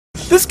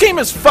This game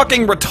is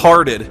fucking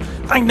retarded.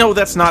 I know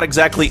that's not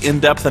exactly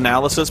in-depth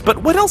analysis, but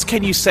what else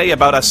can you say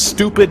about a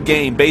stupid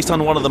game based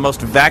on one of the most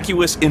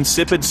vacuous,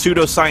 insipid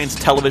pseudoscience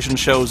television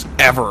shows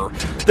ever?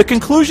 The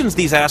conclusions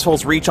these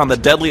assholes reach on the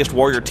Deadliest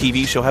Warrior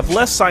TV show have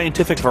less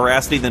scientific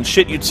veracity than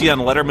shit you'd see on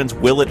Letterman's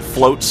Will It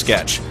Float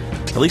sketch.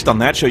 At least on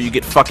that show you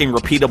get fucking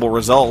repeatable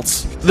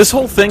results. This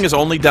whole thing is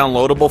only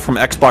downloadable from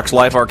Xbox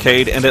Live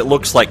Arcade, and it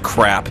looks like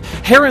crap.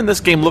 Hair in this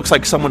game looks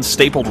like someone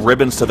stapled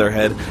ribbons to their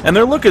head, and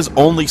their look is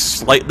only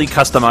slightly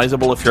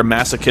customizable if you're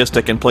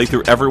masochistic and play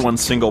through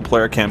everyone's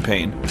single-player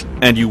campaign.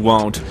 And you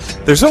won't.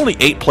 There's only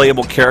 8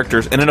 playable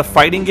characters, and in a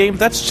fighting game,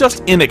 that's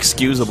just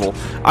inexcusable.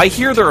 I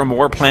hear there are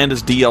more planned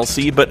as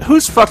DLC, but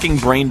who's fucking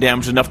brain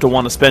damaged enough to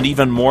want to spend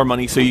even more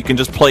money so you can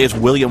just play as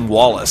William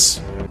Wallace?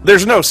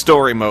 There's no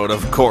story mode,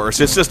 of course,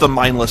 it's just a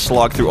mindless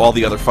slog through all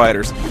the other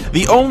fighters.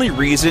 The only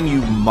reason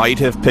you might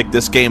have picked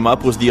this game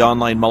up was the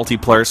online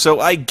multiplayer, so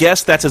I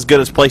guess that's as good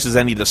a place as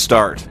any to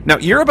start. Now,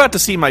 you're about to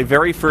see my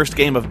very first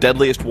game of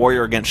Deadliest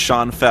Warrior against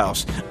Sean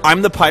Faust.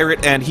 I'm the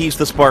pirate and he's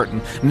the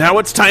Spartan. Now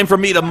it's time for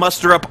me to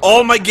muster up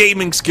all my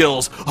gaming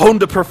skills, honed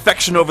to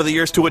perfection over the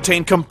years to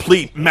attain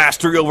complete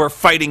mastery over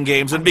fighting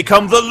games and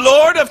become the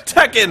Lord of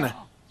Tekken!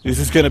 This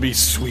is gonna be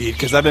sweet,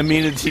 because I've been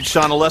meaning to teach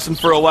Sean a lesson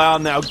for a while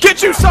now.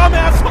 Get you some,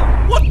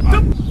 asshole! What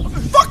the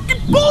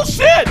fucking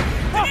bullshit?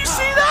 Did you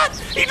see that?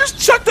 He just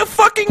chucked a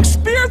fucking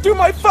spear through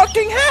my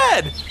fucking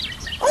head!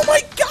 Oh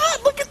my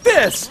god, look at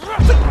this!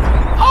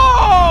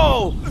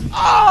 Oh!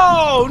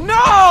 Oh,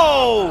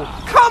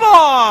 no! Come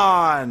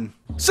on!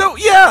 So,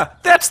 yeah,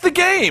 that's the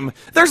game.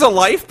 There's a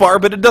life bar,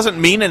 but it doesn't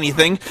mean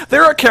anything.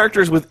 There are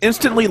characters with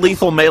instantly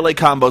lethal melee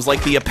combos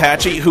like the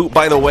Apache, who,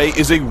 by the way,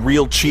 is a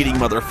real cheating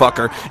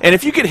motherfucker. And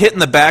if you get hit in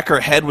the back or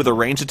head with a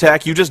range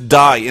attack, you just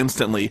die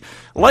instantly.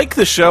 Like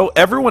the show,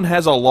 everyone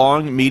has a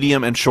long,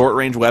 medium, and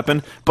short-range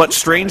weapon, but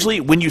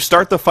strangely, when you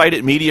start the fight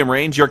at medium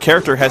range, your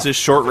character has his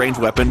short-range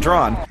weapon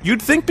drawn.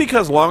 You'd think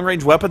because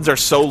long-range weapons are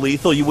so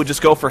lethal you would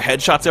just go for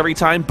headshots every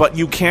time, but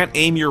you can't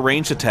aim your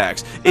ranged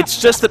attacks.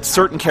 It's just that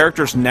certain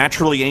characters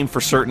naturally aim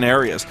for certain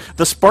areas.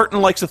 The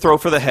Spartan likes to throw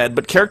for the head,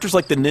 but characters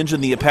like the Ninja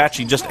and the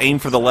Apache just aim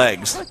for the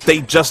legs.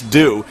 They just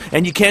do,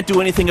 and you can't do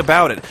anything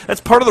about it.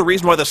 That's part of the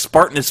reason why the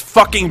Spartan is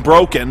fucking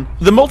broken.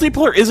 The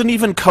multiplayer isn't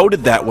even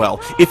coded that well.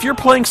 If you're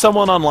playing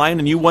someone online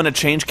and you want to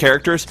change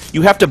characters,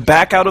 you have to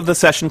back out of the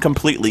session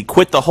completely,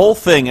 quit the whole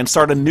thing, and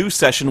start a new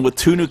session with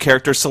 2 new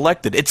characters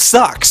selected. It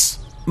sucks!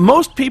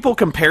 Most people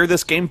compare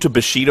this game to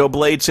Bushido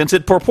Blade since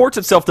it purports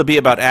itself to be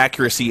about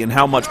accuracy and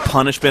how much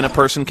punishment a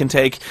person can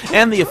take,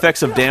 and the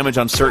effects of damage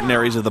on certain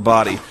areas of the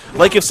body.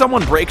 Like if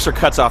someone breaks or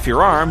cuts off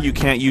your arm, you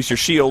can't use your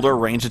shield or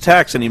range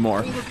attacks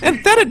anymore.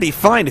 And that'd be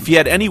fine if you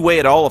had any way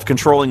at all of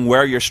controlling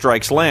where your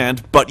strikes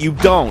land, but you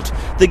don't.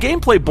 The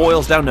gameplay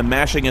boils down to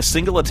mashing a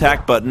single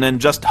attack button and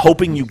just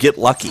hoping you get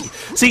lucky.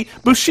 See,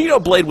 Bushido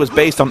Blade was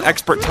based on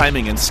expert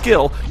timing and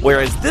skill,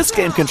 whereas this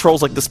game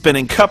controls like the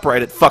spinning cup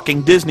ride at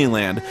fucking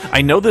Disneyland.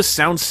 I know this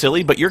sounds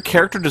silly, but your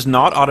character does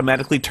not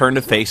automatically turn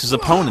to face his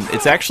opponent.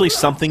 It's actually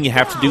something you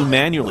have to do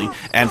manually,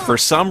 and for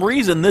some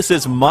reason this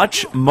is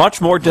much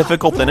more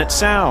difficult than it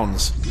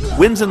sounds.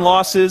 Wins and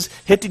losses,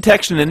 hit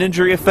detection and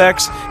injury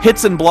effects,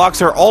 hits and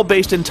blocks are all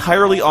based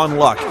entirely on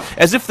luck,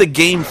 as if the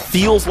game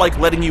feels like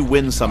letting you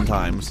win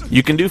sometimes.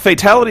 You can do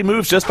fatality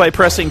moves just by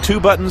pressing 2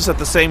 buttons at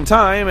the same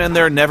time, and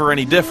they're never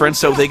any different,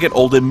 so they get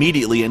old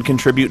immediately and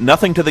contribute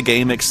nothing to the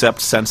game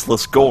except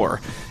senseless gore.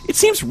 It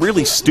seems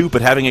really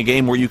stupid having a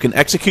game where you can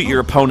execute your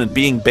opponent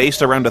being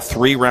based around a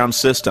 3-round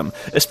system,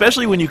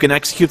 especially when you can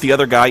execute the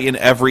other guy in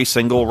every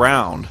single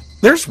round.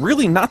 There's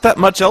really not that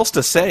much else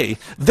to say.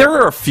 There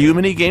are a few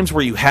mini-games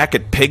where you hack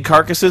at pig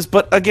carcasses,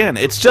 but again,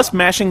 it's just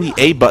mashing the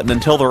A button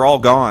until they're all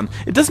gone.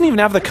 It doesn't even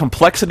have the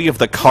complexity of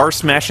the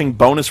car-smashing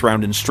bonus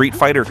round in Street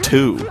Fighter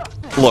 2.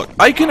 Look,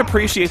 I can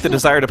appreciate the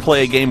desire to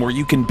play a game where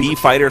you can be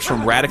fighters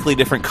from radically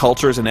different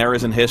cultures and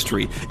eras in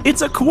history.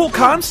 It's a cool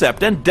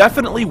concept and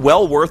definitely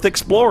well worth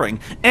exploring.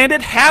 And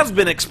it has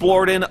been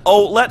explored in,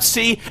 oh, let's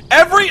see,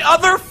 every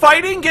other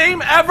fighting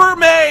game ever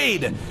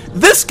made!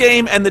 This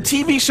game and the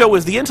TV show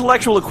is the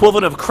intellectual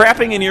equivalent of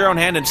crapping in your own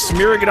hand and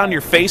smearing it on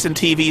your face and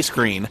TV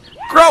screen.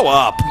 Grow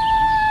up!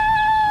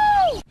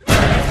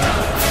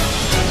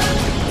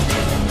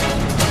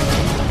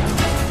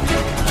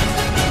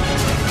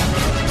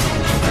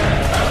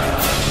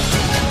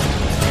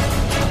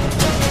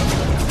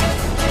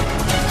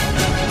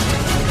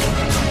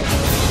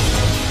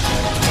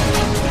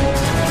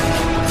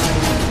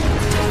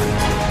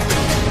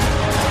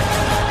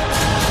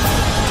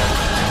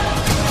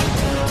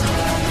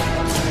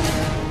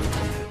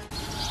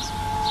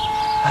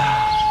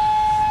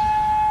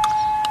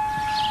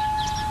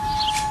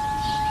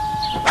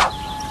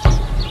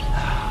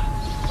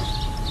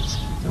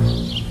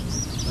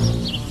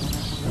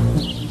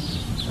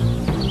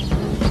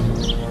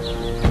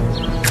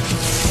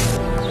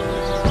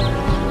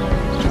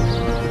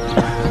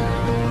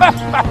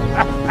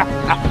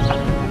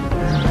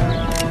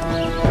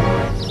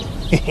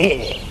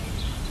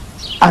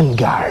 On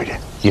guard,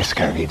 you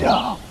scurvy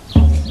dog.